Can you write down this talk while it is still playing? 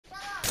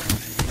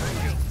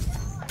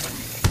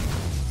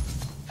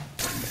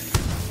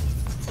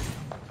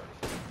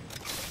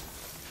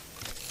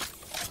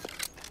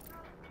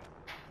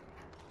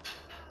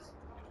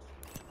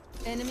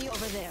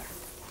there.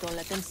 Don't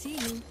let them see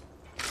you.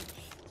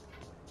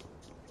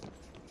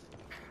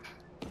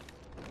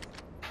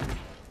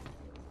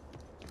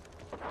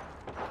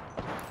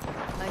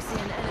 I see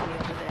an enemy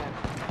over there.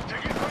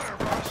 Taking fire,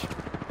 boss.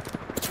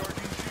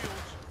 Charging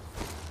shields.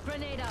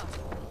 Grenade out.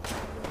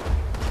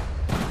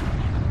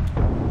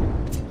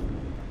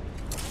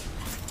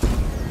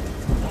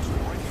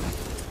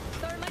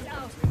 Thermite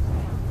out.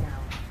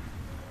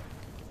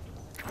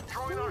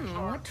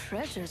 What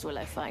treasures will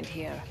I find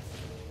here?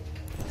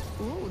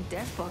 Ooh,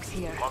 death box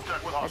here.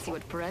 Contact with Let's see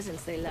what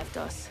presents they left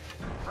us.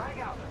 Frag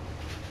out.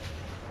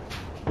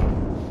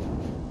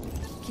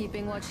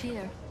 Keeping watch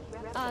here.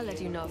 I'll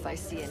let you know if I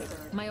see any.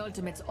 My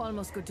ultimate's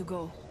almost good to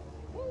go.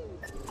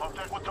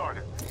 Contact with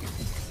target.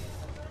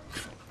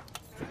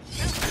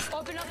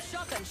 Open up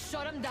shop and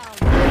shut him down.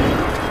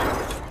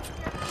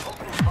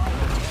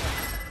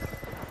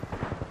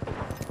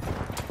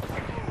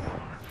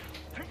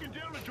 Taking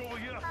damage over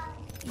here.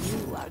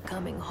 You are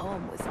coming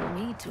home with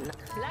me tonight.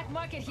 Black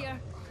market here.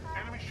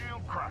 Enemy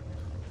shield cracked.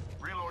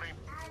 Reloading.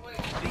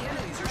 The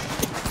enemies are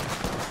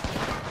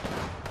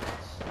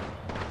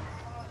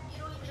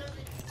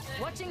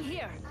Watching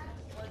here.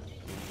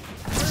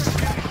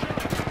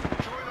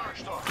 Join our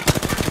stock.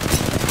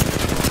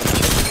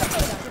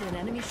 Spotted an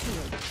enemy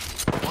shield.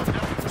 One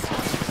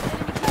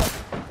down.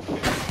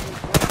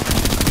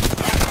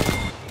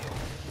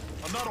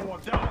 Another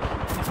one down.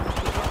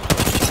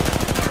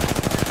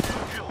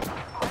 Kill.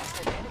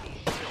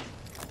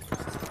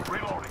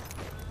 Reloading.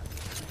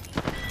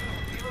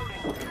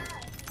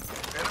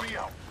 Enemy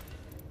out.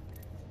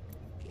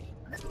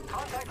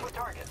 contact with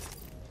target.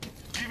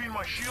 Giving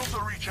my shields a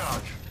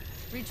recharge.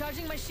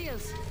 Recharging my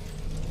shields.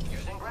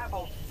 Using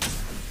grapple.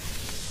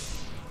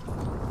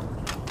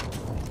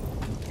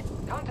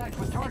 Contact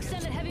with target.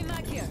 Extended heavy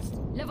mag here.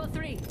 Level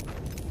 3.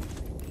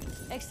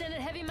 Extended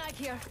heavy mag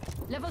here.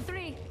 Level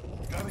 3.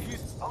 Gotta hit.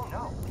 Oh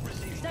no.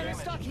 Receiving Extended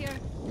damage. stock here.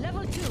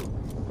 Level 2.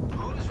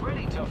 Who's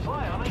ready to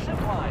fly on a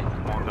zipline?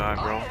 Come on, guy,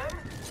 bro. I am.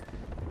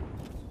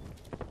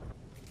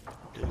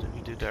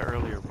 You did that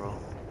earlier, bro.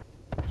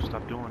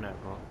 Stop doing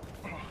that, bro.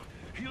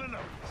 Healing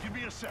up. Give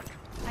me a sec.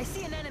 I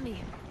see an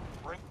enemy.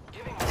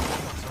 Giving my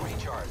shields a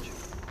recharge.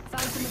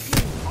 Found some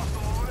material.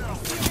 Hostile over there.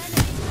 See an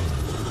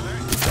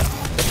enemy.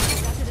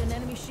 Spotted an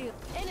enemy shield.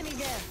 Enemy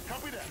there.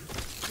 Copy that.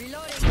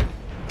 Reloading.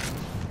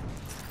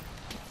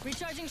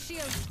 Recharging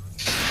shields.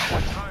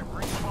 One time,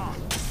 ring spot.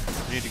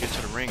 We need to get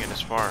to the ring and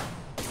it's far.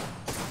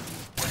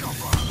 Wake up,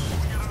 boss.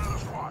 We get another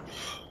squad.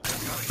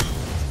 Gotta hit.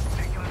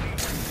 Taking a knee.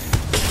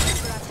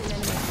 Trapped an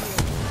enemy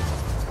shield.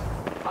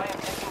 I am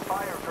taking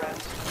fire,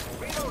 friends.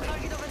 Reloading.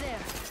 Target over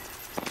there.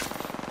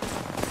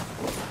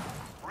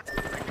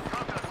 Making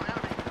contact with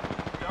enemy.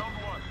 Down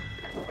one.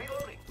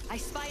 Reloading. I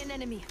spy an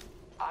enemy.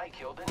 I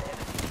killed an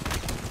enemy.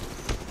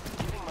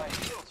 Giving my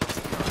shields a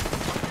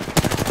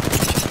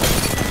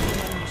An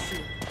enemy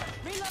shield.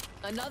 Reload.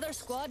 Another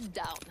squad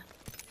down.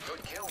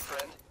 good kill,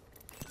 friend.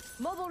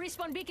 Mobile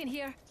respawn beacon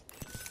here.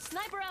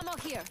 Sniper ammo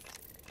here.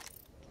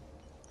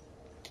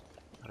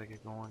 Gotta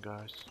get going,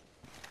 guys.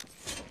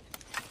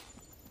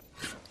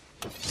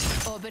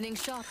 Opening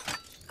shop.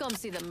 Come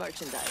see the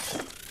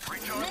merchandise.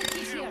 Recharging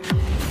Medkit shield. here.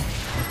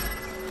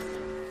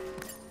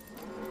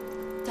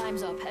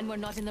 Time's up and we're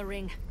not in the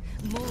ring.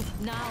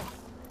 Move now.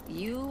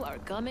 You are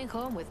coming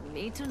home with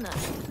me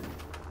tonight.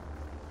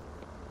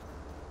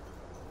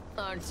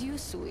 Aren't you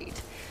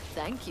sweet?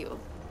 Thank you.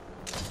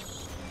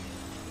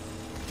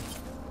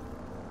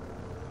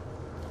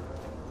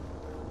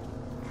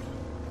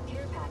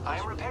 I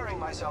am repairing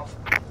myself.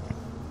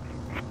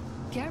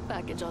 Care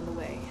package on the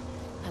way.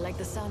 I like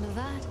the sound of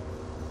that.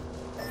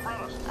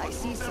 Brothers, I let's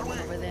see move that someone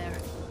way. over there.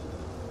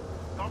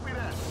 Copy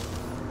that.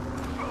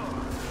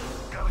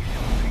 Gotta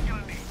hit.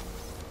 Taking a knee.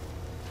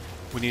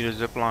 We need a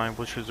zip line.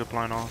 Push your zip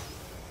line off.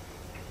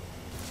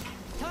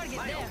 Target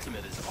My there.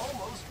 ultimate is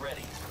almost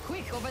ready.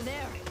 Quick, over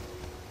there.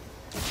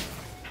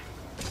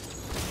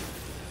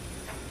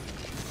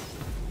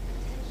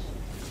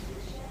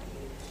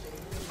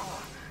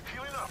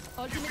 Healing up.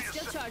 Ultimate Give me a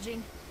still sec.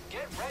 charging.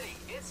 Get ready.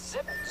 It's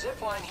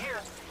zipline here.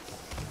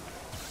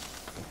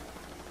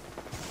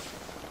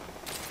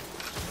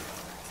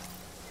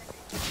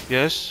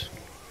 Yes?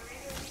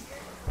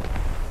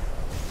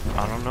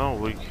 I don't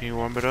know. Can you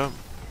warm it up?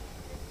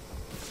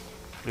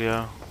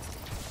 Yeah.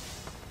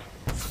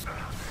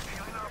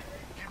 Healing up.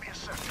 Give me a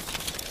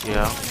sec.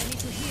 Yeah. Hold on, I need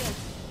to heal.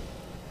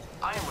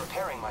 I am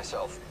repairing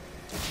myself.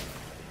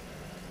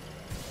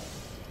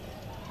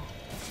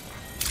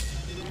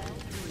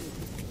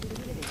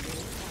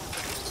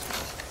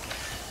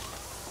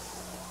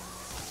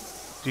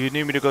 Do you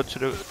need me to go to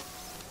the...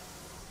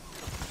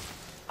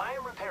 I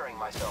am repairing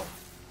myself.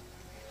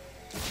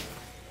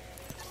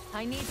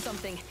 I need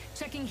something.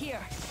 Checking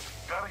here.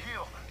 Gotta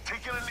heal.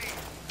 Taking a knee.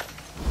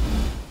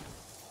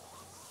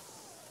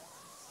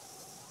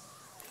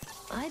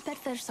 I bet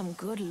there's some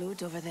good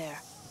loot over there.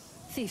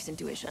 Thief's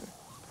intuition.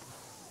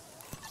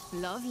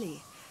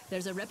 Lovely.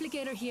 There's a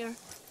replicator here.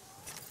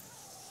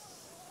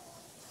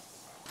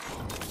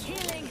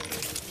 Healing.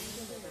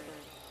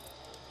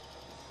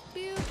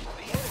 Pew.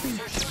 The enemies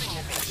are shooting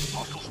at me.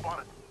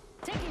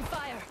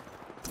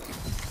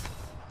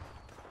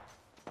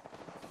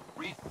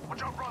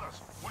 on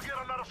us. We'll get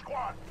another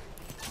squad.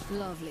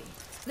 Lovely.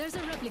 There's a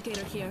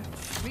replicator here.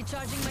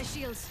 Recharging my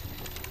shields.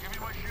 Give me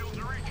my shield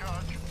to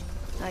recharge.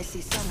 I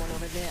see someone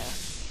over there.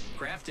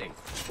 Crafting.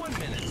 1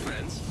 minute,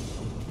 friends.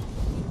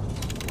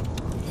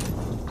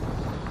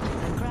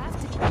 I'm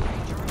crafting.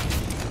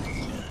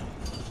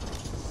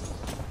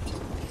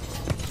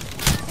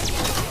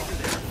 Over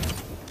there.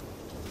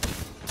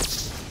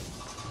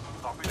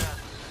 Copy that.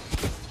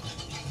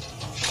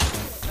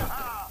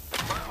 Aha!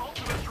 My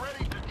ultimate's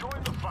ready to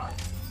join the fight.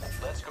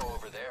 Let's go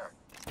over there.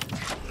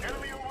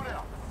 Enemy over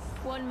there.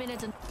 1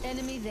 minute and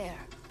enemy there.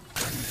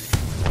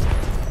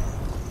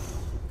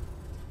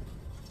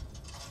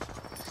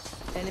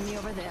 Enemy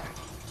over there.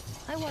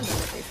 I wonder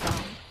what they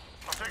found.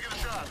 I'm taking a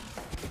shot.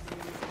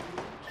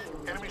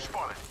 Enemy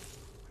spotted.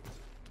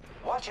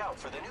 Watch out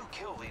for the new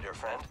kill leader,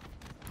 friend.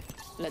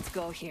 Let's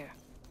go here.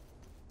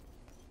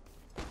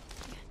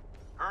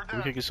 Heard We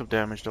that. could get some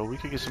damage though. We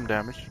could get some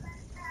damage.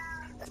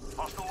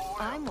 Hostile over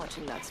there. I'm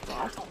watching that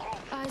spot.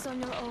 Eyes on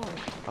your own.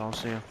 I don't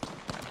see him.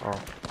 Oh,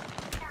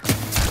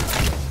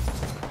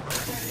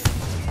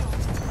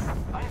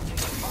 I am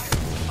taking fire.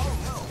 Oh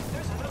no,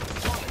 there's another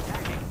squad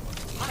attacking.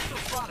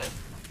 Hostile spotted.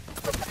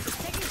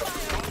 Taking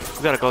fire.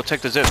 we gotta go.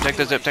 Take the zip. Take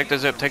the zip. Take the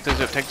zip. Take the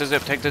zip. Take the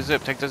zip. Take the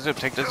zip. Take the zip.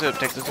 Take the zip.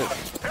 Take the zip.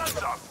 Heads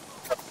up.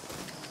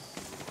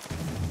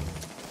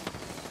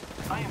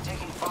 I am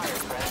taking fire,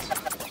 friends.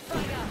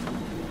 Fire.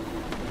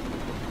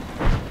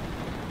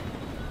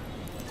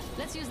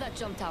 Let's use that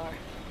jump tower.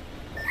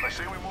 I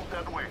say we move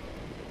that way.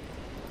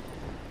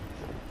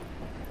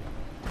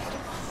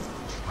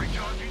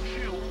 Recharging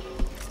shields.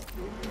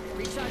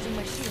 Recharging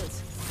my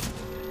shields.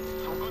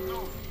 So good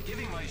news.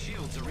 Giving my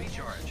shields a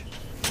recharge.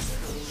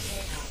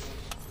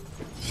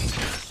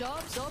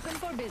 Shops open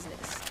for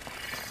business.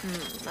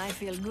 I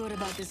feel good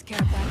about this care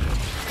package.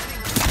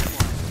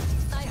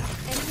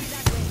 Enemy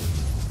that way.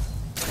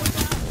 Watch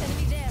out,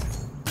 enemy there.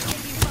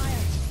 Taking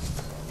fire.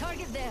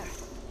 Target there.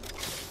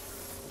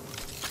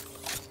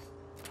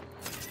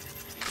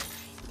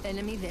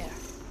 Enemy there.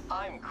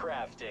 I'm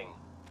crafting.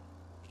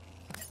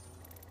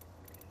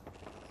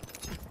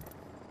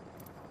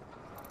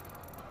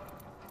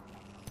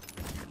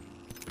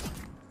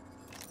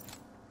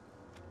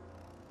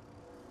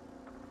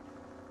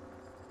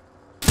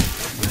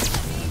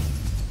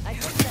 I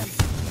heard them.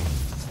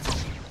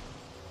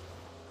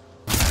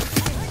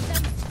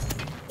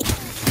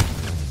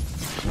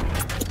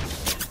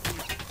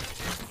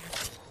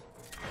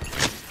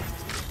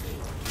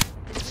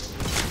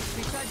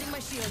 Recharging my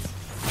shields.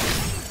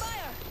 Taking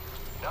fire!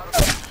 Not a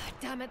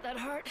Damn it, that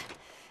hurt.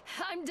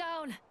 I'm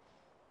down.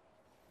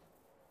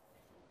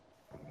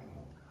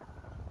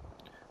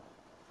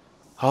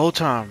 Whole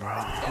time, bro.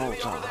 Whole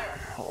enemy over time. there.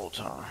 Whole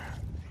time.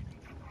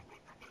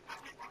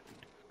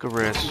 Good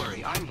rest. Don't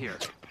worry, I'm here.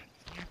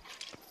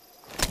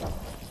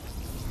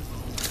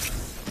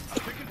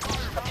 Taking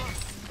fire, fella.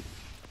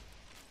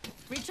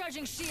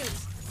 Recharging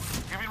shields.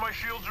 Give me my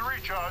shields to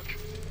recharge.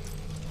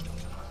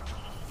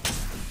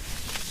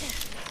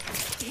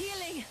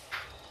 Healing.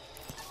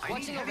 I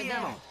Watching need over heavy there.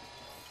 ammo.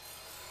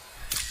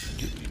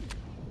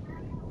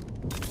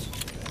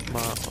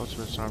 My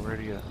ultimate's not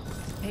ready yet.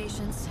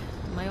 Patience.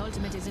 My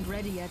ultimate isn't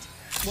ready yet.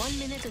 1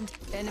 minute and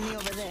enemy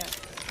over there.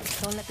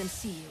 Don't let them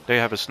see you. They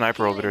have a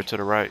sniper over there to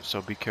the right,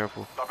 so be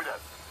careful. Copy that.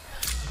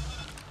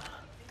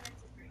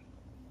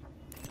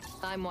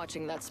 I'm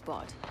watching that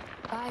spot.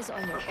 Eyes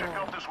on your Check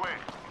out own. this way.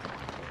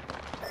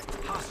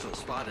 Hostile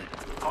spotted.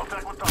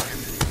 Contact with target.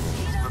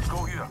 Let's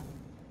go here.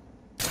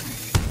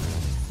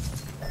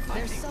 I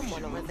There's think we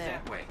someone should over move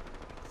there. that way.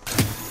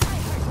 I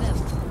heard them.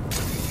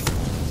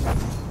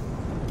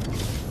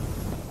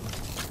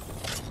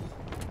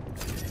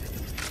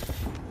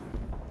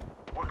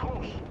 We're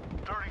close.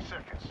 30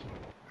 seconds.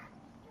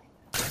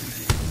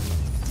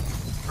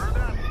 Heard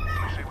that?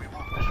 I say we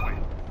move this way.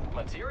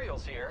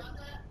 Materials here.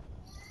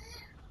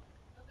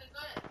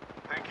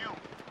 Thank you.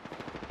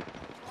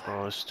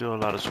 Bro, there's still a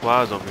lot of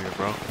squads over here,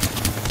 bro.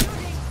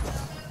 Shooting.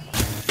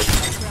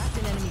 Cracked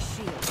an enemy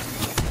shield.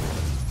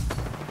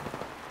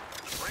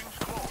 Rings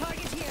close.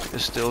 Target here.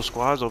 There's still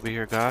squads over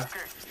here, guy. Okay.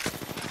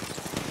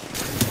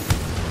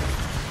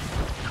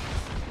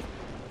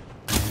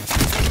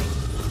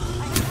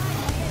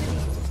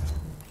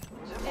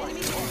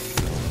 Enemy there.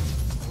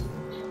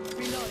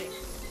 Reloading.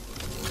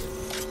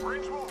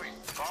 Rings moving.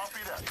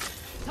 Copy that.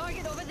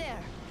 Target over there.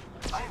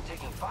 I am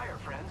taking fire,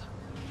 friends.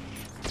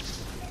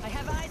 I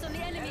have eyes on the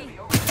enemy. Enemy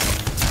over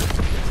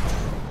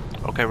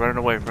there. Okay, running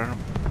away, running.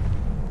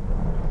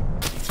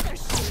 They're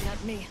shooting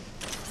at me.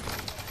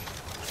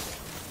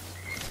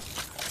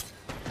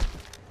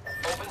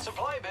 Open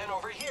supply bin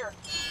over here.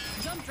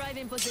 Jump drive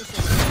in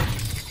position.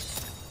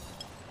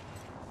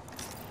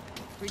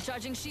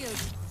 Recharging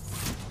shields.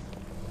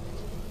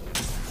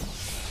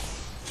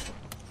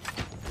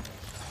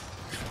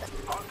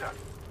 Contact.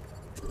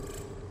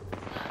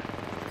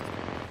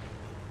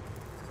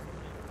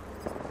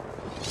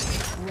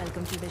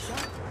 Welcome to the shop.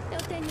 Eu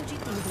tenho de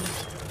tudo.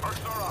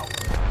 First are out.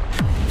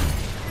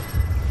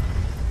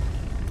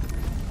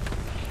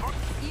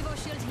 Evo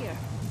shield here.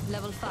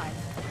 Level 5.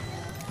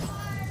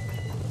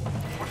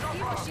 We're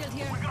Hero shield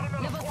here. We got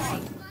another Level squad.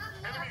 3.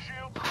 Enemy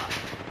shield.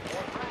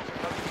 More friends are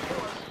coming to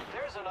kill us.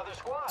 There's another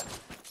squad.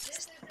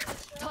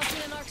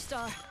 Tossing an arc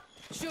star.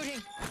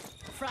 Shooting.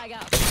 Frag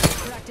out.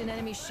 Cracked an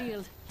enemy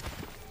shield.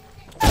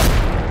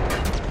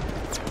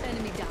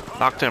 Enemy down.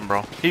 Knocked him,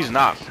 bro. He's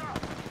knocked.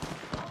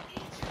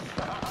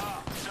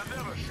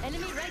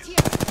 Enemy right here.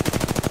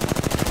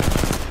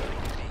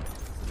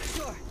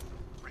 Sure.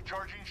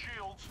 Recharging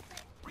shields.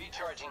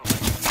 Recharging.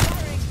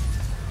 Firing.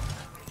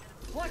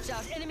 Watch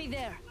out. Enemy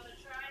there.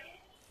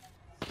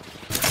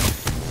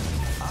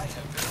 I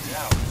have been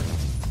down.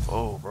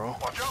 Oh, bro.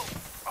 Watch out.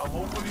 I'm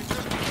open these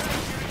enemies.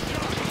 Getting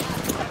shot.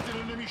 Cracked an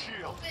enemy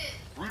shield.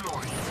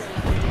 Reloading.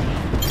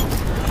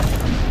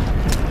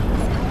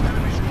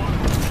 Enemy squad.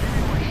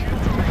 Giving my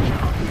shield to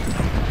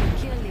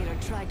recharge. Kill leader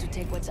tried to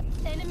take what's up.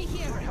 Enemy Your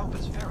here. help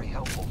is very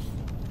helpful.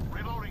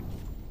 Reloading.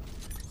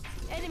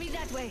 Enemy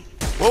that way.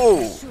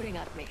 Whoa! Shooting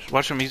at me.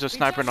 Watch him. He's a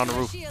sniper on the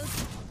roof. Recharging my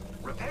shields.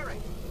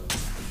 Repairing.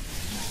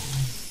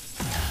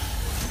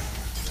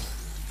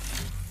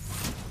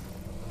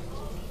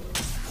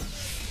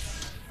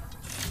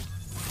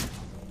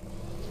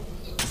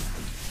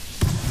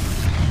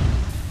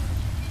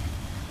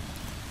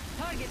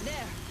 Target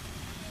there.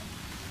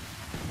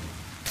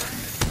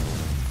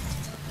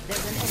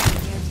 There's an enemy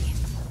near me.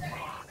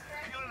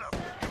 Healing up.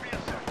 Give me a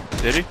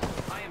sec. Did he?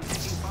 I am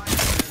taking fire.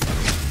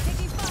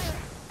 Taking fire.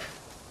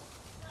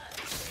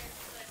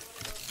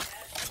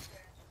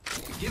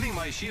 Giving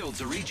my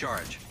shields a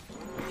recharge.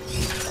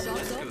 Shots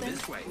Let's go open.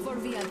 this way. For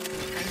VIP.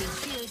 I need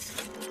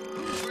shields.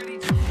 Who's ready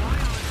to fly on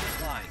the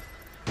zip line?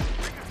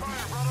 Taking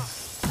fire, brother.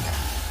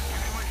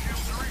 Giving my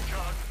shield to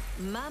recharge.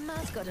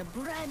 Mama's got a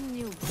brand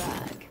new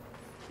bag.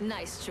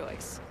 Nice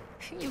choice.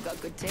 You got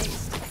good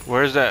taste.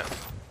 Where's that?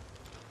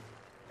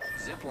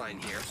 Zip line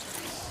here.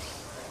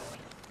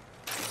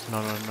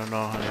 No, no, no,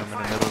 no, honey. I'm in the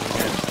middle of the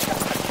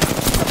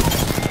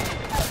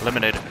game.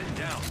 Eliminated. Been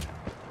down.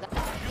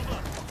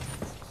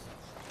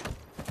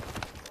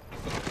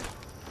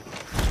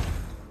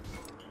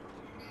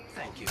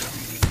 Thank you. That's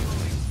an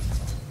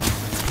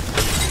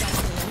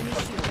enemy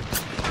shield.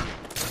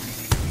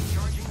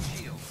 Recharging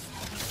shield.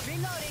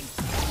 Reloading.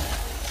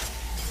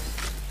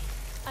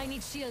 I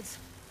need shields.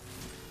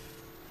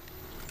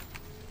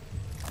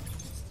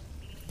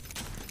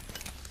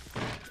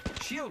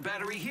 Shield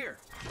battery here.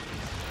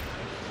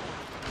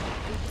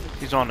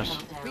 He's on us.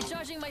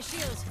 Recharging my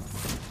shields.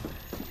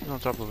 He's on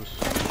top of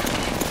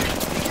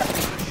us.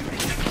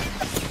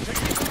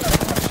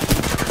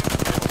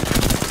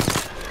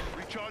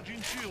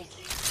 Recharging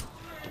shields.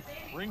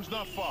 Ring's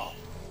not far.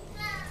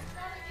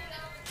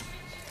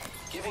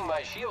 Giving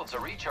my shields a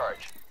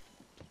recharge.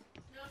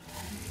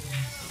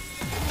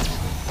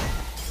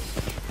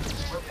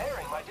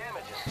 Repairing my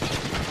damages.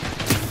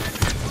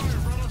 Fire,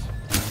 brothers.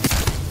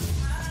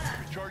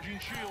 Recharging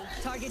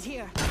shields. Target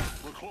here.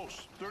 We're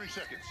close. 30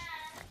 seconds.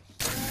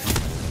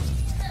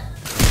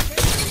 They're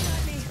shooting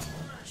at me.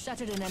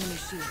 Shattered an enemy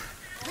shield.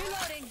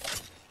 Reloading.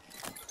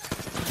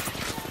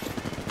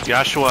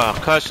 Joshua,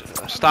 cuss.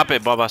 Stop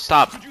it, Bubba.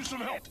 Stop. Could use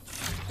some help.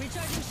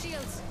 Recharging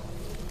shields.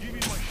 Give me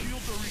my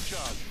shield to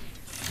recharge.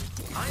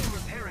 I am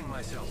repairing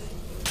myself.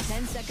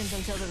 10 seconds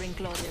until the ring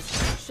closes.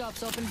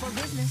 Shop's open for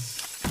business.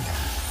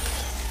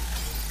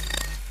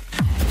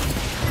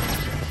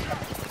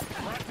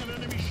 Cracked an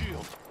enemy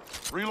shield.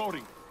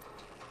 Reloading.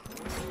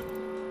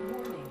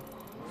 Warning.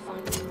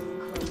 Final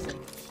ring closing.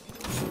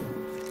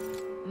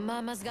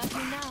 Mama's got you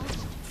now.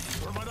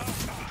 Thermite out.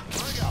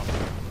 Frag out.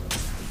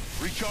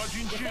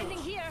 Recharging Defending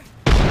shield.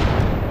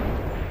 here.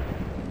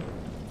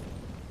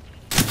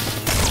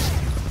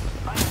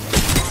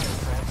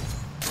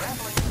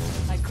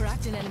 I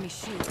cracked an enemy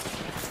shield.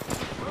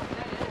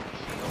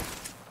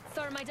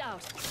 Thermite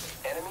out.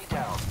 Enemy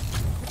down.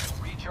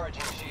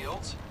 Recharging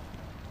shields.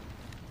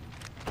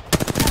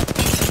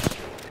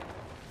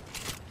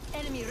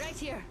 Enemy right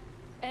here.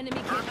 Enemy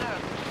Turn kill.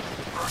 that.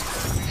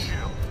 Cracked enemy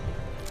shield.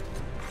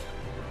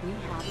 We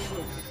have a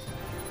winner.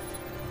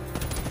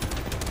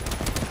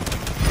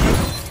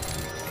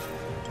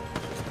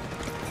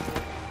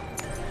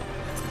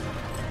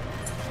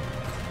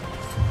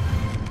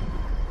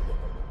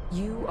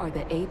 You are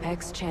the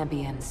Apex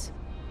Champions.